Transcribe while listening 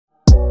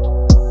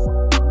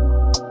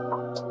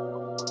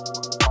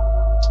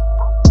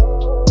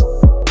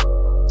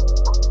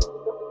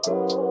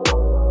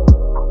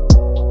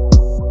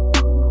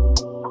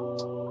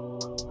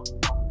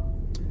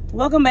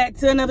Welcome back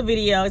to another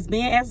video. It's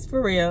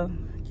BeingAshleyForReal.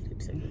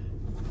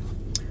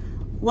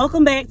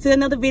 Welcome back to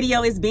another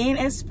video. It's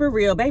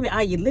BeingAshleyForReal. Baby,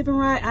 are you living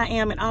right? I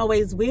am and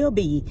always will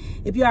be.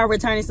 If you are a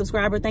returning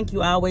subscriber, thank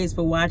you always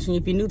for watching.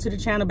 If you're new to the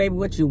channel, baby,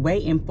 what you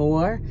waiting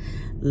for?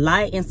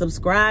 Like and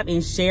subscribe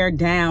and share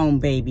down,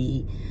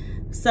 baby.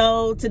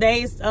 So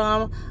today's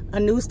a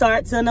new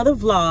start to another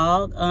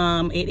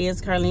vlog. It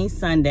is currently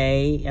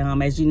Sunday.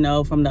 As you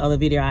know from the other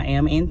video, I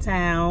am in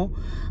town.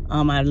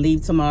 I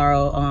leave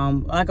tomorrow,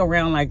 like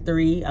around like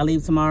 3. I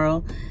leave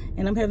tomorrow,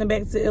 and I'm heading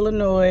back to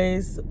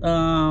Illinois.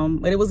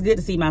 But it was good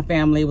to see my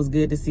family. It was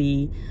good to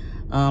see.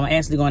 I'm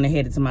actually going to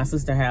head to my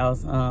sister's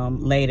house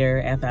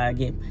later after I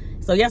get.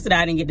 So yesterday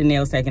I didn't get the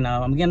nails taken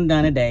off. I'm getting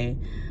them done today.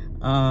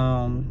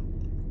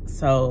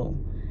 So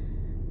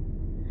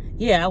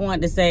yeah, I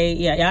wanted to say,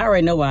 yeah, I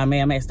already know where I'm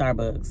at. I'm at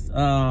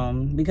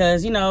Starbucks.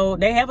 Because, you know,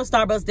 they have a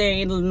Starbucks there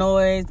in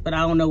Illinois, but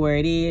I don't know where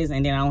it is.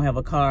 And then I don't have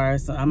a car,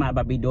 so I'm not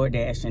about to be door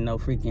dashing no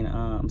freaking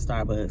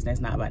Starbucks.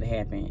 That's not about to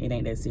happen. It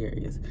ain't that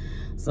serious.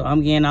 So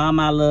I'm getting all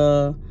my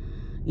little,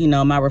 you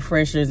know, my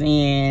refreshers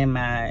in,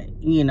 my,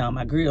 you know,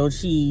 my grilled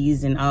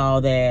cheese and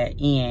all that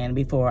in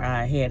before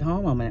I head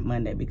home on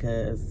Monday,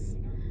 because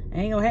it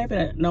ain't gonna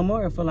happen no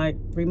more for like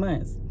 3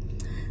 months.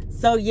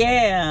 So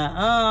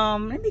yeah,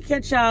 let me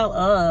catch y'all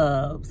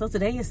up. So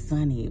today is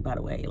sunny, by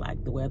the way.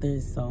 Like, the weather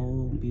is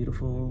so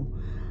beautiful.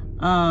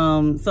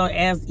 So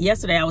as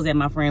yesterday I was at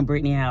my friend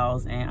Brittany's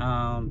house,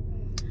 and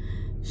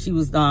she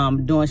was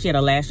she had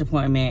a lash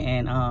appointment,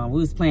 and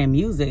we was playing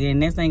music, and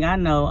next thing I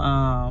know,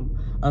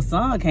 a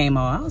song came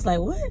on. I was like,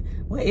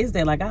 what is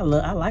that? Like, I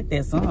like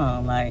that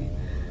song. Like,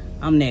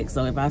 I'm next,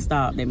 so if I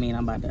stop, that means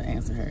I'm about to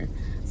answer her.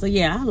 So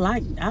yeah,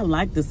 I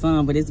like the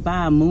song, but it's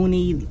by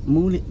Mooney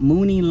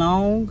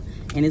Long,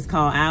 and it's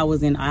called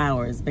Hours and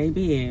Hours,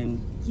 baby.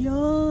 And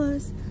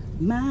yours,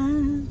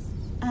 mine,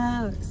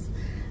 ours.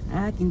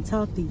 I can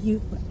talk to you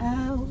for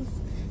hours,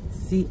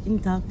 sit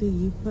and talk to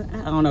you for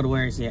hours. I don't know the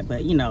words yet,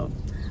 but you know,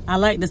 I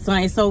like the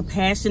song. It's so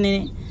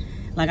passionate.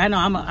 Like, I know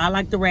I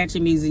like the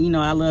ratchet music, you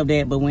know, I love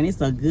that. But when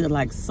it's a good,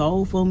 like,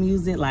 soulful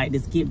music, like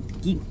this, get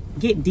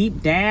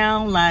deep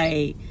down,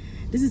 like,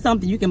 this is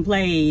something you can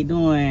play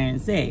during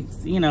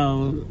sex, you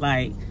know,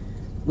 like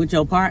with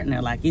your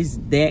partner. Like, it's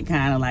that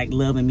kind of like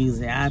loving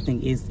music. I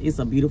think it's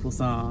a beautiful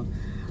song.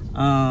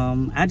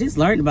 I just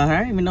learned about her. I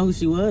didn't even know who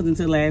she was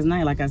until last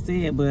night, like I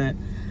said, but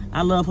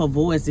I love her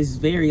voice. It's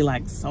very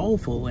like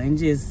soulful, and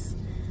just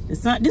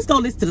go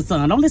listen to the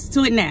song. Don't listen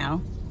to it now.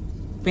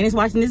 Finish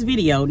watching this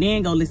video,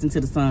 then go listen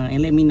to the song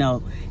and let me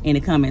know in the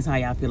comments how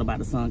y'all feel about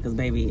the song, because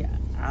baby,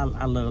 I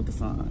love the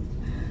song.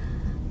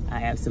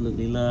 I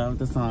absolutely love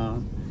the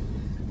song.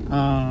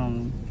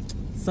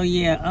 So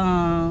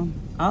yeah,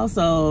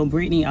 also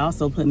Brittany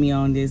also put me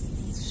on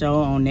this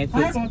show on Netflix.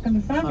 Hi,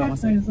 welcome to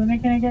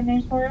Starbucks. Can I get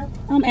names for you?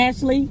 I'm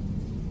Ashley.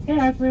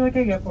 Yeah, Ashley, what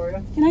can I get for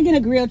you? Can I get a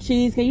grilled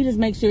cheese? Can you just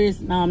make sure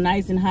it's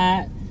nice and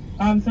hot?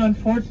 So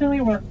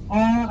unfortunately, we're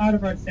all out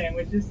of our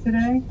sandwiches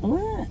today.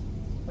 What?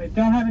 We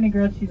don't have any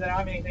grilled cheese. I don't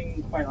have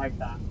anything quite like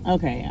that.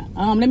 Okay.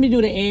 Let me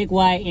do the egg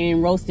white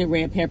and roasted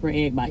red pepper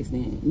egg bites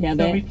then. You have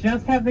that? So we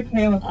just have the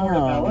kale and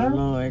portobello. Oh,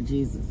 Lord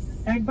Jesus.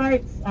 Egg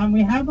bites.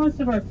 We have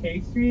most of our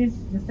pastries.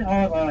 Just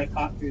all of our like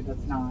hot food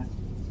that's not.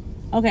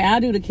 Okay,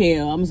 I'll do the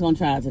kale. I'm just gonna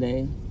try it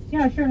today.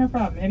 Yeah, sure, no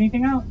problem.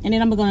 Anything else? And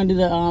then I'm gonna do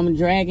the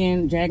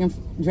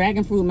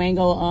dragon fruit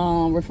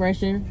mango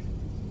refresher.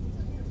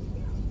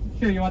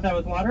 Sure. You want that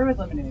with water or with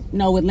lemonade?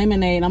 No, with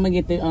lemonade. I'm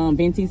gonna get the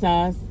venti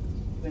size.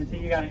 Venti,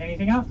 you got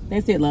anything else?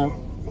 That's it, love.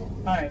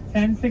 All right,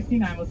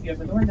 10:69. We'll see you at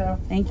the window.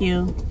 Thank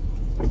you.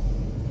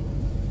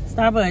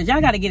 Starbucks, y'all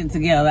gotta get it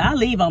together. I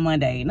leave on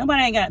Monday.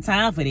 Nobody ain't got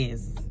time for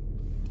this.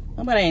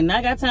 Nobody ain't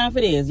not got time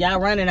for this. Y'all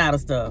running out of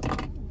stuff.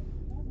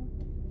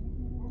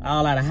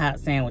 All out of hot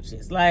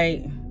sandwiches.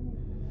 Like,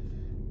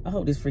 I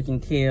hope this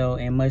freaking kale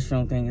and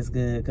mushroom thing is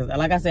good. Because,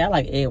 like I said, I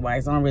like egg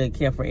whites. I don't really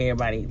care for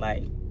everybody,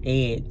 like,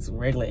 eggs,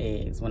 regular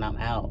eggs, when I'm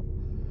out.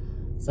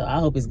 So, I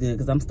hope it's good.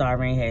 Because I'm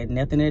starving. Had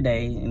nothing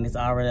today. And it's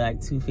already,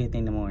 like, 2:50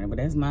 in the morning. But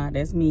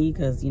that's me.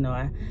 Because, you know,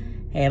 I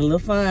had a little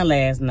fun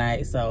last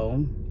night.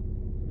 So,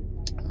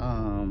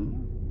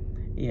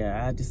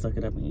 yeah, I just suck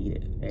it up and eat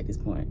it at this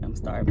point. I'm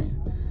starving.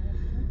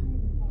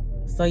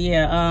 So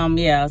yeah,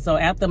 yeah, so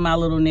after my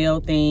little nail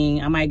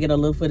thing, I might get a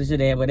little footage of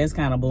that, but that's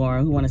kind of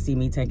boring. Who want to see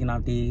me taking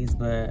off these?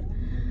 But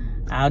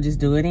I'll just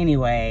do it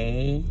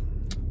anyway.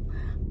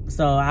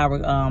 So I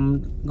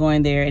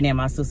going there, and then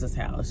my sister's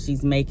house.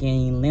 She's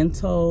making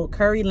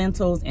curry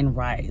lentils and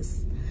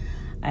rice.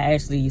 I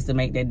actually used to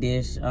make that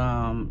dish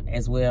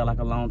as well, like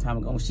a long time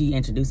ago. She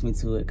introduced me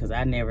to it, because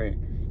I never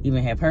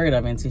even have heard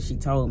of it until she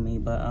told me.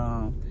 But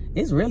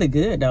it's really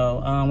good though.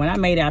 When I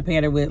made it, I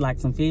paired it with like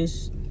some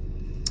fish,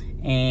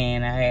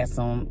 and I had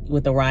some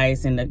with the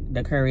rice and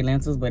the curry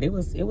lentils. But it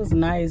was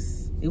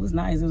nice. It was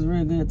nice. It was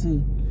real good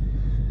too.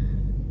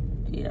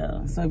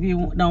 Yeah. So if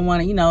you don't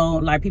want to, you know,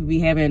 like people be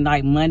having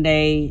like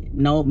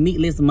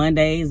meatless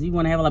Mondays. You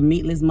want to have a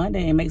meatless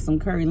Monday and make some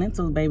curry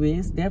lentils, baby.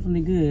 It's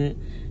definitely good,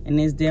 and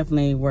it's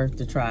definitely worth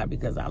to try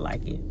because I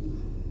like it.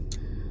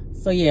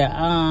 So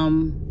yeah,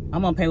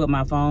 I'm gonna pay with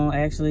my phone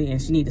actually,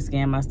 and she need to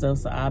scan my stuff,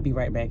 so I'll be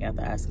right back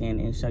after I scan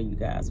it and show you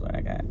guys what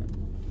I got.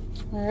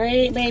 All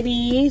right,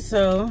 baby.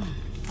 So,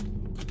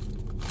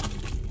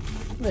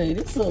 wait,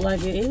 this look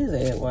like it is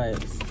egg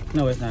whites.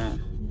 No, it's not.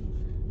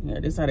 Yeah,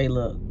 this how they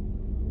look.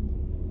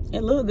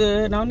 It look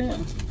good, don't it?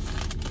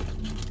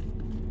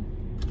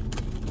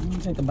 Let me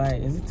take a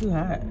bite. Is it too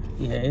hot?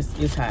 Yeah,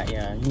 it's hot,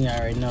 yeah. You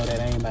already know that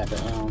I ain't about to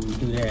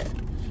do that.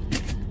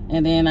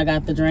 And then I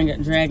got the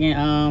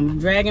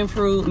dragon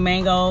fruit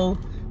mango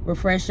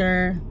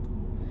refresher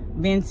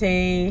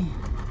venti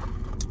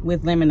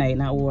with lemonade,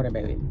 not water,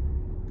 baby.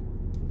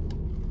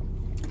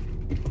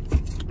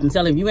 I'm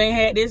telling you, if you ain't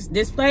had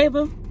this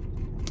flavor,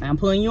 I'm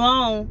putting you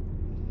on,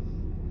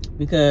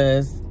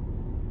 because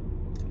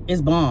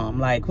it's bomb.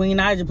 Like Queen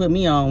Naija put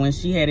me on when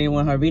she had it in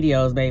one of her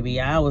videos, baby.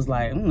 I was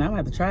like, I'm gonna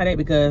have to try that,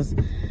 because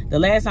the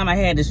last time I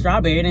had the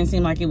strawberry, it didn't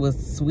seem like it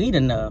was sweet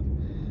enough.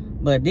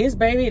 But this,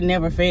 baby, it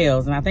never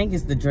fails. And I think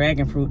it's the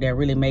dragon fruit that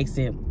really makes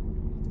it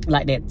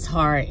like that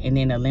tart, and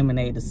then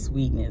eliminate the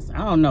sweetness. I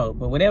don't know,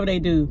 but whatever they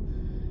do,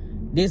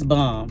 this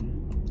bomb.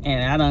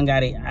 And I done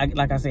got it,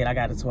 like I said, I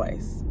got it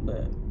twice,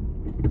 but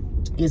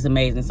it's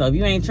amazing. So if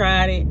you ain't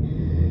tried it,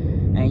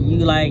 and you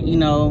like, you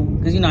know,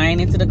 because, you know, I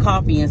ain't into the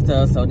coffee and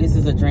stuff, so this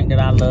is a drink that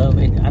I love.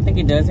 I think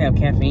it does have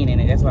caffeine in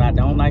it. That's what I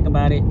don't like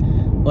about it.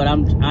 But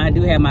I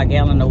do have my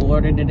gallon of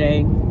water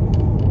today,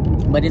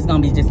 but it's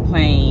gonna be just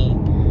plain.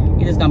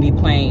 It's just gonna be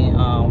plain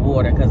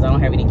water, because I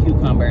don't have any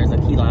cucumbers or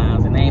key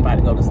limes, and I ain't about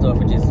to go to the store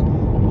for just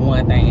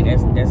one thing.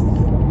 That's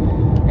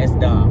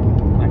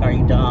dumb. Like, are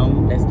you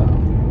dumb? That's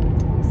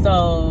dumb.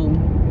 So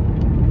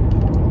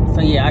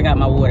yeah, I got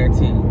my water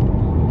too.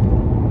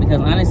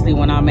 Because honestly,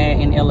 when I'm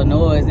in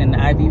Illinois in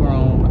the IV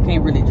room, I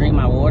can't really drink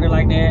my water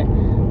like that.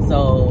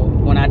 So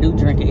when I do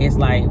drink it, it's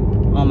like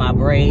on my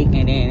break,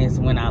 and then it's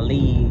when I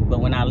leave. But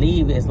when I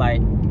leave, it's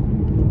like,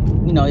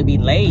 you know, it be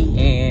late,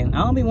 and I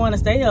don't be wanting to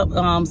stay up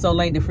so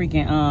late to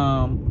freaking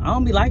I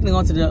don't be liking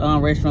going to the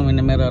restroom in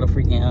the middle of the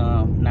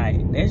freaking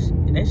night.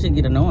 That should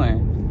get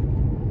annoying.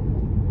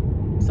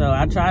 So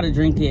I try to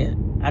drink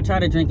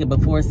it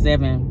before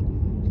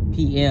 7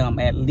 p.m.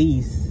 at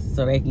least,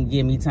 so they can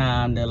give me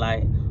time to,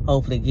 like,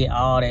 hopefully get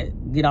all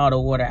the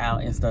water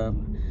out and stuff.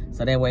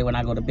 So that way when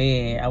I go to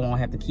bed, I won't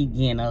have to keep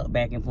getting up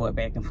back and forth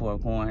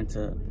going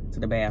to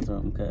the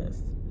bathroom,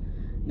 because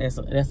that's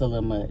a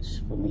little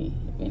much for me,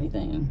 if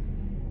anything.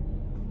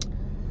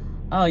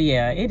 Oh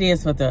yeah, it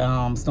is for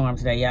the storm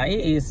today, y'all. It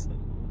is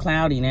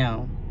cloudy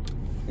now.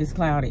 It's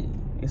cloudy.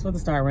 It's supposed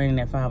to start raining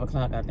at 5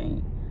 o'clock, I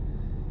think.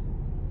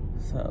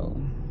 So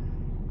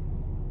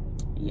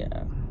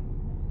yeah.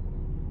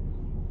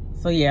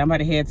 So yeah, I'm about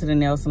to head to the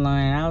nail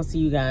salon. I'll see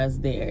you guys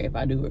there if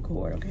I do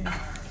record, okay?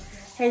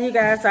 Hey you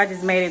guys, so I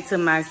just made it to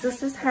my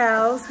sister's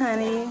house,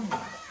 honey.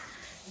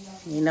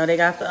 You know, they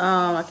got the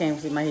I can't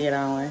see my head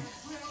on.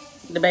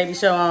 The baby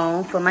show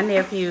on for my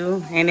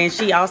nephew. And then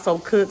she also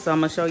cooks, so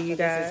I'm gonna show you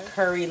guys.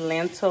 Curry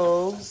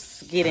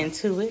lentils, get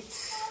into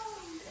it.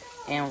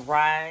 And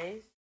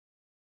rice.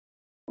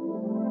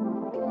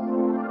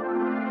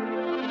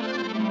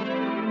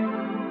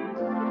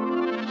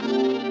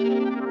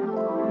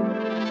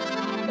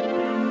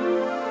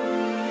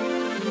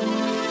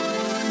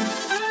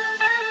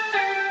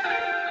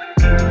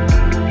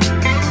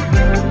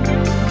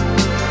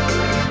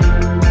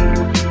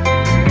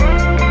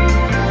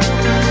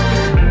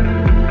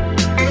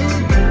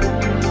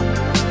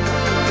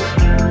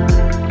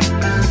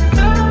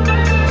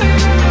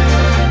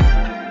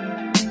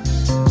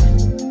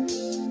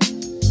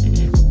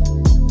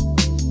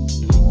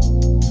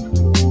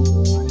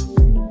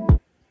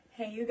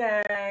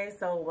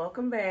 So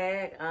welcome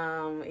back.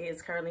 It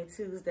is currently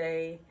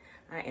Tuesday.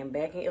 I am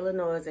back in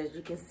Illinois, as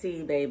you can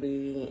see,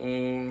 baby,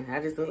 and I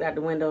just looked out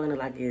the window and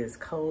it's like it's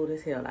cold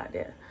as hell out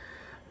there.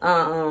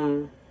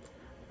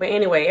 But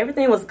anyway,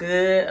 everything was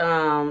good.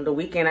 The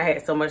weekend, I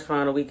had so much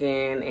fun the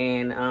weekend,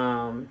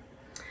 and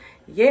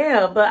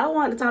yeah, but I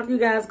wanted to talk to you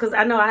guys because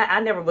I know I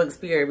never booked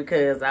Spirit,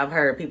 because I've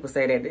heard people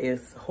say that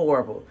it's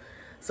horrible.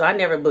 So I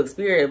never booked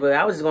Spirit, but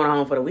I was just going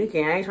home for the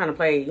weekend. I ain't trying to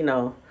play, you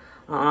know,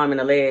 an arm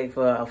and a leg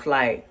for a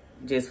flight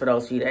just for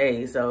those few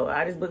days. So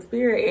I just booked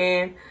Spirit,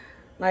 and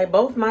like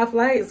both my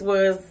flights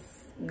was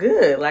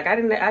good. Like I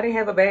didn't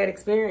have a bad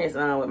experience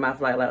with my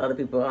flight like other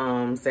people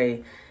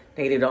say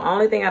they do. The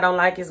only thing I don't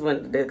like is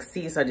when the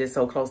seats are just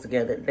so close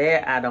together.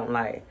 That I don't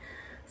like.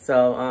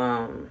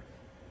 So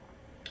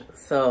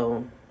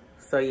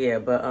so yeah,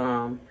 but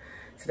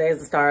today's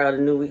the start of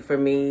the new week for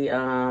me.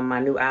 My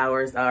new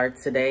hours are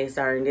today,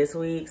 starting this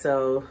week.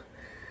 So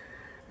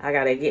I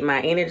gotta get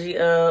my energy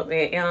up,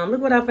 and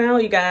look what I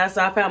found, you guys.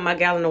 So I found my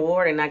gallon of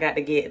water, and I got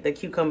to get the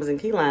cucumbers and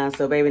key limes.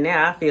 So baby,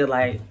 now I feel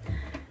like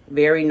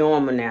very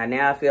normal now.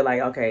 Now I feel like,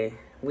 okay,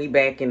 we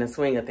back in the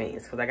swing of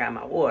things because I got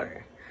my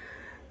water.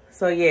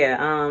 So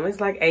yeah,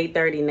 it's like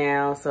 8:30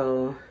 now,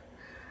 so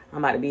I'm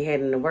about to be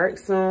heading to work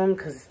soon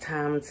because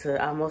it's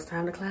almost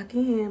time to clock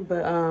in.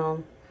 But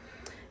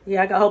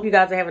yeah, I hope you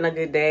guys are having a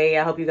good day.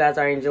 I hope you guys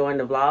are enjoying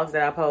the vlogs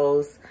that I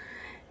post,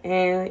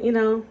 and you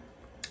know,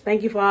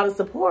 thank you for all the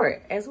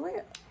support as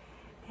well.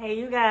 Hey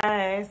you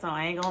guys, so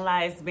I ain't gonna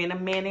lie, it's been a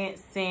minute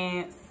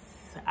since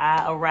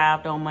I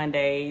arrived on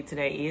Monday.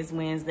 Today is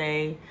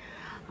Wednesday.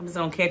 I'm just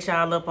gonna catch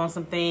y'all up on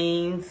some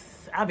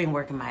things. I've been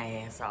working my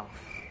ass off.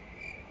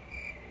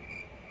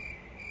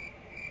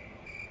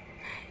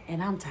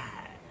 And I'm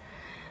tired.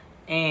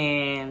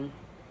 And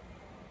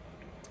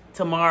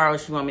tomorrow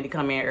she want me to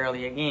come in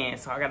early again.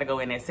 So I gotta go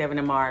in at 7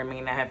 in the morning,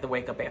 meaning I have to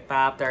wake up at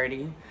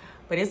 5:30.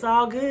 But it's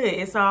all good,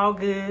 it's all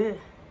good.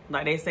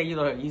 Like they say,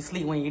 you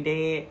sleep when you're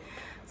dead.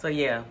 So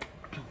yeah,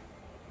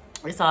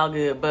 it's all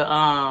good. But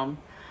I'm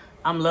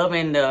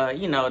loving the,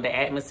 the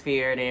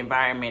atmosphere, the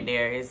environment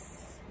there.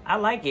 I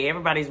like it.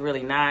 Everybody's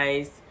really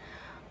nice.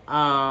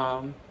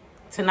 Tonight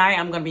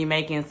I'm gonna be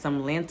making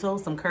some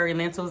curry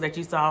lentils that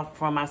you saw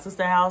from my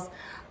sister's house.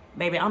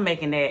 Baby, I'm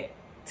making that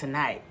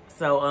tonight.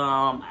 So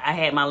I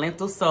had my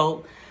lentil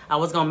soaked. I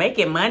was gonna make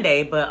it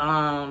Monday, but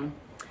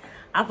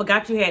I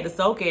forgot you had to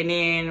soak it. And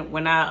then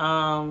when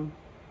I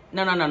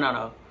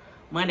no.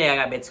 Monday I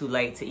got back too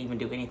late to even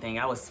do anything.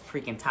 I was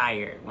freaking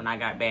tired when I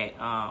got back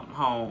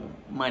home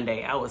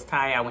Monday. I was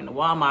tired. I went to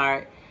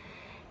Walmart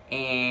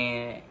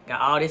and got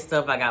all this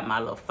stuff. I got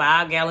my little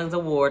 5 gallons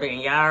of water, and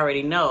y'all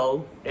already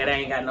know that I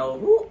ain't got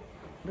no,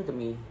 look at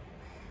me,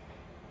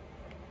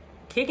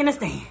 kicking the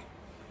stand.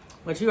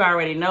 But you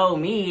already know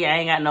me, I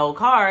ain't got no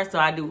car, so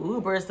I do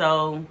Uber,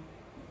 so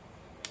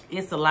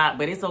it's a lot,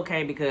 but it's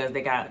okay because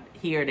they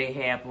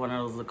have one of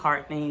those little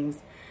cart things.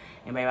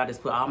 And maybe I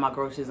just put all my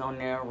groceries on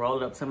there, roll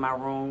it up to my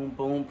room,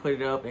 boom, put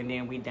it up, and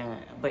then we done.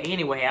 But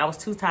anyway, I was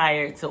too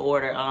tired to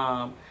order,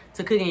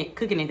 to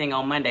cook anything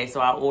on Monday, so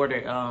I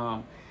ordered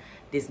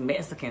this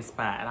Mexican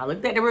spot. And I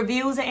looked at the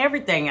reviews and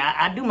everything.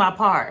 I do my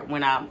part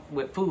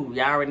with food.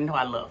 Y'all already know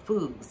I love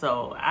food,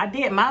 so I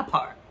did my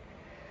part.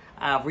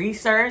 I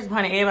researched,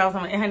 honey, everybody was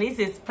like, honey,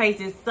 this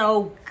place is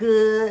so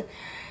good.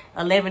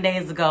 11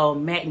 days ago,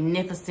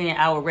 magnificent.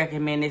 I would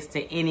recommend this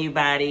to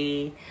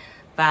anybody.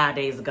 5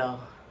 days ago.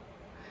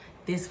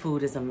 This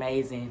food is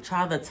amazing.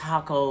 Try the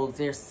tacos.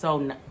 They're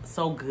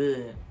so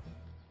good.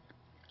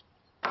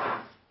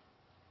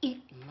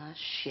 Eat my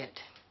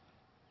shit.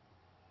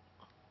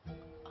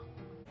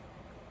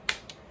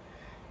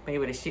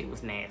 Baby, the shit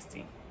was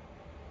nasty.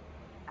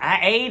 I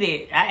ate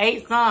it. I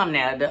ate some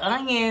now. The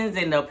onions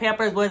and the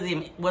peppers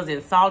wasn't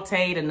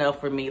sauteed enough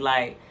for me.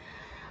 Like,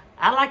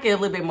 I like it a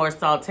little bit more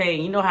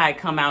sauteed. You know how it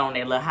come out on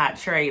that little hot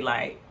tray,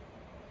 like.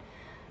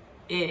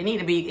 It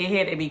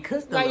had to be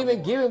cooked. Not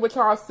even giving what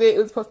y'all said it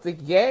was supposed to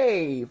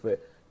give.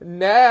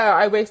 No,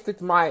 I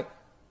wasted my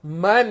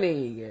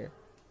money.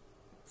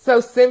 So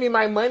send me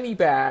my money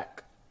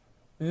back.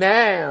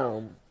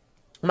 Now.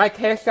 My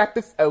Cash App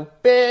is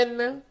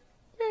open.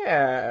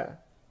 Yeah.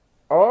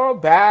 All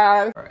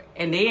bad.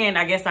 And then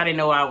I guess I didn't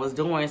know what I was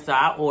doing, so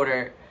I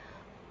ordered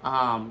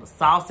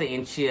salsa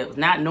and chips,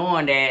 not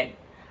knowing that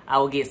I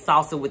would get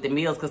salsa with the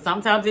meals. Because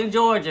sometimes in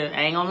Georgia,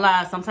 I ain't gonna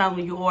lie, sometimes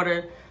when you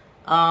order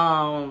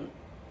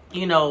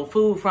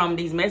food from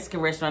these Mexican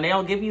restaurants, they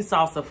don't give you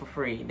salsa for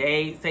free.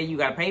 They say you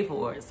gotta pay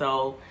for it.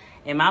 So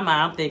in my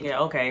mind, I'm thinking,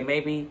 okay,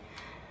 maybe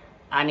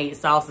I need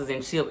salsas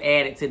and chip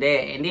added to that.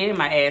 And then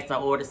my ass I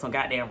ordered some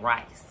goddamn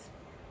rice.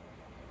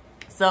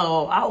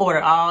 So I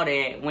ordered all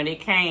that. When it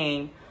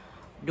came,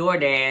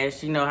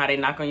 DoorDash, you know how they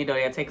knock on your door,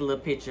 they'll take a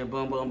little picture,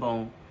 boom, boom,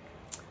 boom.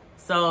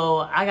 So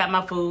I got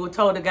my food,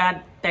 told the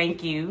guy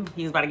thank you.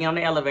 He was about to get on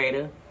the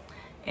elevator.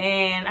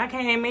 And I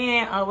came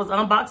in, I was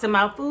unboxing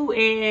my food,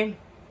 and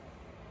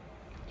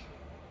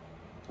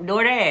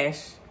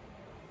DoorDash,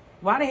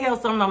 why the hell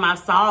some of my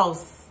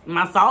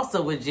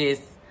salsa was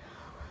just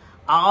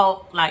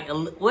all, like,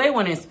 well, it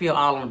wasn't spilled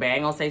all on the bag. I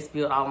ain't gonna say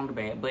spilled all on the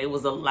bag, but it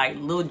was like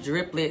little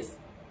driplets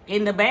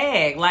in the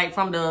bag, like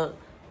from the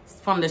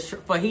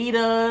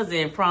fajitas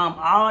and from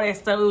all that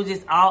stuff. It was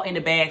just all in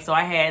the bag, so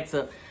I had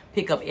to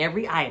pick up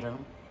every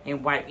item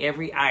and wipe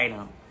every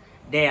item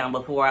down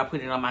before I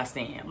put it on my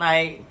stand.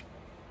 Like,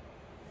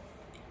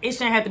 it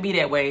shouldn't have to be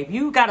that way. If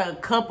you got a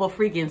cup of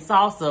freaking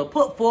salsa,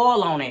 put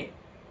foil on it.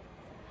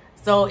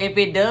 So if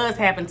it does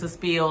happen to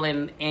spill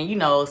and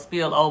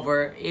spill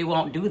over, it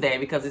won't do that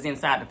because it's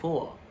inside the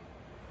foil.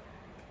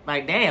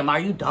 Like, damn,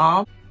 are you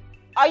dumb?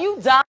 Are you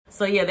dumb?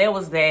 So yeah, there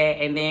was that.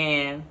 And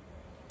then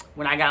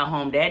when I got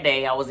home that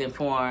day, I was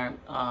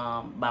informed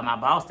by my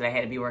boss that I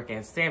had to be working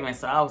at 7.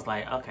 So I was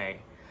like,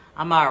 okay,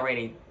 I'm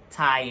already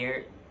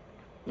tired.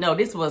 No,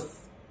 this was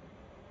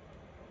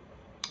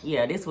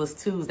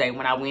Tuesday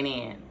when I went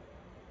in.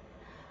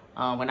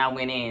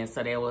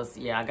 So there was,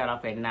 I got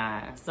off at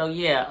 9. So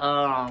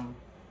yeah,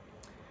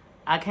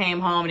 I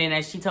came home and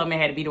then she told me I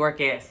had to be to work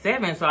at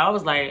 7. So I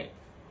was like,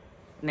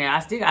 now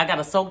I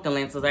gotta soak the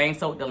lentils. I ain't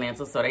soaked the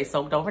lentils, so they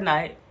soaked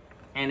overnight,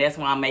 and that's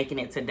why I'm making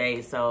it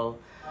today. So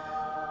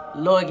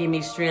Lord, give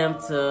me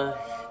strength to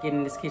get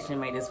in this kitchen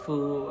and make this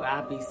food.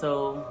 I'll be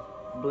so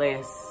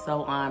blessed,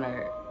 so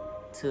honored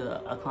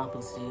to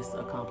accomplish this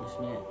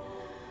accomplishment.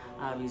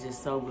 I'll be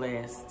just so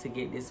blessed to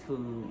get this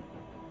food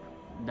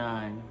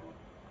done.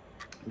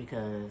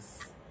 Because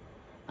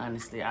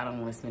honestly, I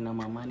don't want to spend no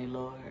more money,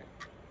 Lord.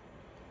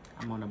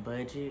 I'm on a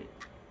budget,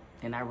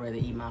 and I'd rather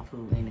eat my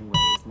food anyway.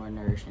 It's more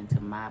nourishing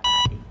to my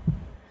body.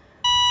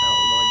 So,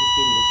 Lord, just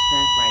give me the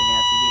strength right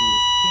now to get in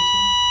this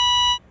kitchen,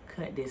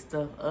 cut this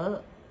stuff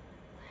up,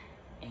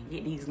 and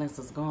get these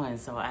lentils going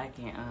so I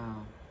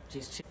can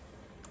just chill.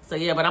 So,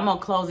 yeah, but I'm going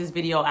to close this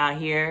video out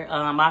here.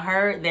 I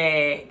heard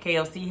that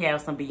KFC have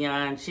some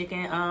Beyond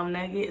Chicken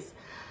nuggets.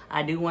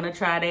 I do want to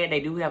try that. They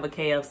do have a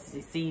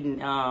KFC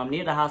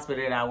near the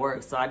hospital that I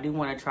work, so I do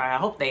want to try. I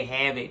hope they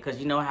have it, because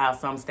you know how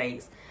some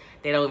states,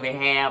 they don't even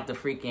have the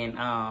freaking,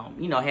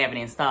 you know, have it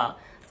in stock.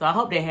 So I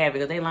hope they have it,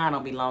 because their line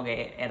don't be long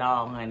at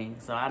all, honey.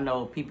 So I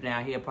know people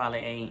down here probably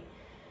ain't.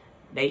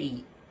 They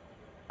eat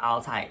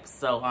all types.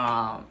 So,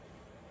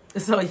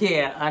 so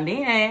yeah. And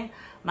then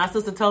my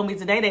sister told me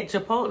today that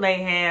Chipotle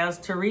has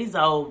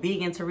chorizo,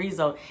 vegan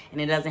chorizo,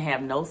 and it doesn't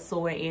have no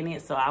soy in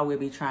it. So I will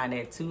be trying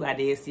that too. I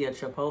did see a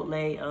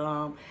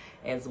Chipotle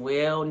as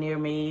well near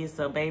me.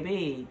 So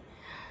baby,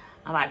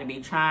 I'm about to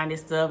be trying this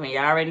stuff, and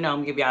y'all already know I'm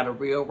gonna give y'all the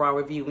real raw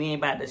review. We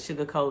ain't about to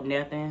sugarcoat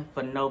nothing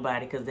for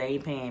nobody, because they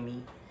ain't paying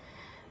me.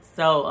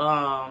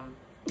 So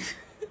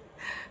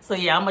so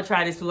yeah, I'm gonna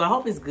try this food. I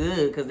hope it's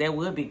good, because that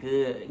would be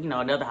good, you know,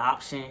 another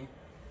option.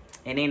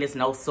 And then there's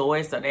no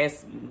soy, so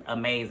that's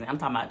amazing. I'm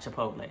talking about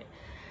Chipotle.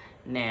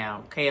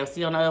 Now,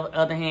 KFC on the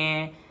other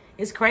hand,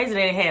 it's crazy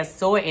that it has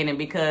soy in it,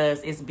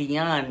 because it's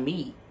Beyond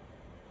Meat.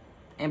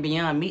 And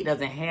Beyond Meat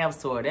doesn't have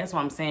soy. That's what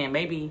I'm saying.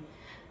 Maybe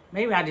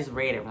I just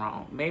read it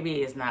wrong.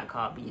 Maybe it's not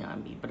called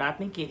Beyond Meat, but I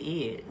think it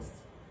is.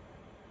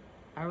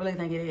 I really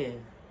think it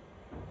is.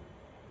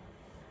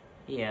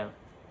 Yeah.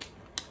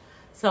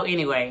 So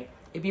anyway,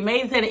 if you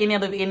made it to the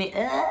end of the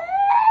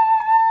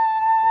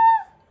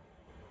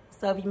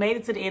So if you made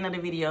it to the end of the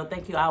video,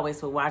 thank you always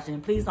for watching.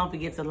 Please don't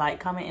forget to like,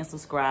 comment, and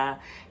subscribe.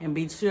 And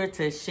be sure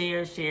to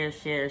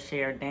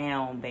share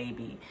down,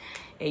 baby.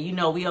 And you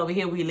know, we over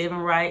here, we living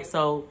right.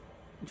 So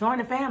join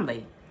the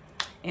family.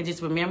 And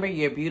just remember,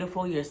 you're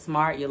beautiful, you're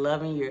smart, you're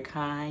loving, you're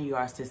kind, you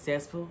are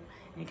successful.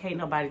 And can't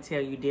nobody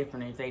tell you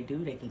different. If they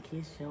do, they can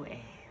kiss your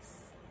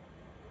ass.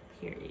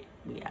 Period.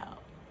 We out.